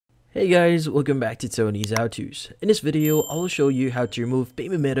Hey guys, welcome back to Tony's How To's. In this video, I'll show you how to remove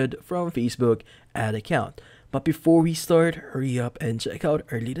payment method from Facebook ad account. But before we start, hurry up and check out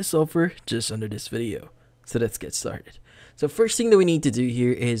our latest offer just under this video. So let's get started. So first thing that we need to do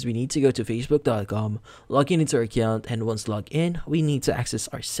here is we need to go to facebook.com, log in into our account, and once logged in, we need to access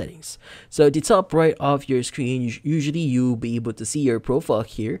our settings. So at the top right of your screen, usually you'll be able to see your profile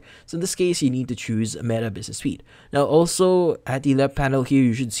here. So in this case, you need to choose Meta Business Suite. Now also at the left panel here,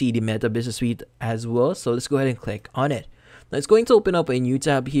 you should see the Meta Business Suite as well. So let's go ahead and click on it. Now it's going to open up a new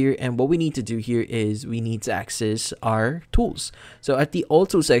tab here, and what we need to do here is we need to access our tools. So at the All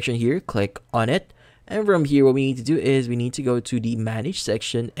Tools section here, click on it. And from here, what we need to do is we need to go to the Manage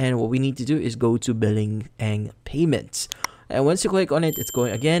section, and what we need to do is go to Billing and Payments. And once you click on it, it's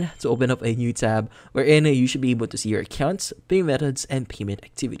going again to open up a new tab wherein you should be able to see your accounts, payment methods, and payment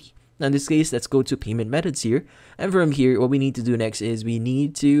activity. Now in this case, let's go to payment methods here. And from here, what we need to do next is we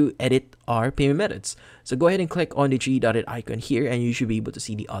need to edit our payment methods. So go ahead and click on the three-dotted icon here, and you should be able to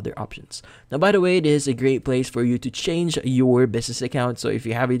see the other options. Now, by the way, this is a great place for you to change your business account. So if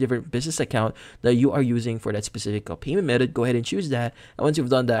you have a different business account that you are using for that specific payment method, go ahead and choose that. And once you've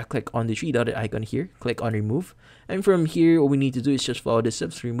done that, click on the three-dotted icon here, click on remove. And from here, what we need to do is just follow the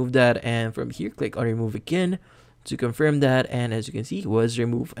steps, remove that. And from here, click on remove again to confirm that, and as you can see, it was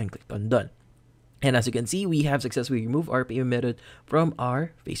removed, and click on done. And as you can see, we have successfully removed our payment method from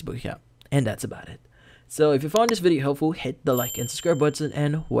our Facebook account, and that's about it. So if you found this video helpful, hit the like and subscribe button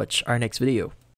and watch our next video.